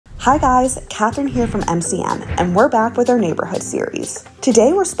Hi guys, Catherine here from MCM, and we're back with our neighborhood series.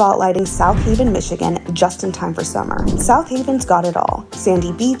 Today we're spotlighting South Haven, Michigan, just in time for summer. South Haven's got it all: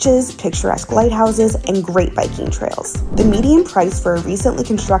 sandy beaches, picturesque lighthouses, and great biking trails. The median price for a recently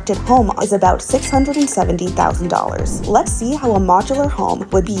constructed home is about $670,000. Let's see how a modular home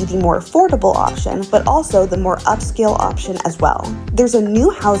would be the more affordable option, but also the more upscale option as well. There's a new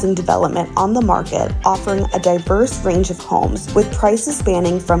housing development on the market offering a diverse range of homes with prices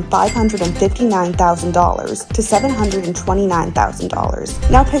spanning from $559,000 to $729,000.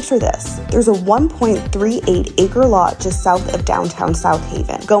 Now picture this. There's a 1.38 acre lot just south of downtown South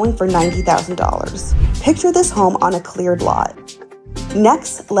Haven going for $90,000. Picture this home on a cleared lot.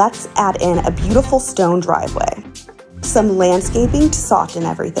 Next, let's add in a beautiful stone driveway, some landscaping to soften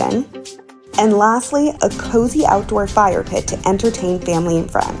everything, and lastly, a cozy outdoor fire pit to entertain family and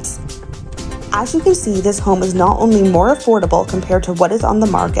friends. As you can see, this home is not only more affordable compared to what is on the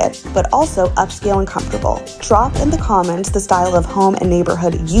market, but also upscale and comfortable. Drop in the comments the style of home and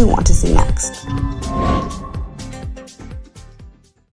neighborhood you want to see next.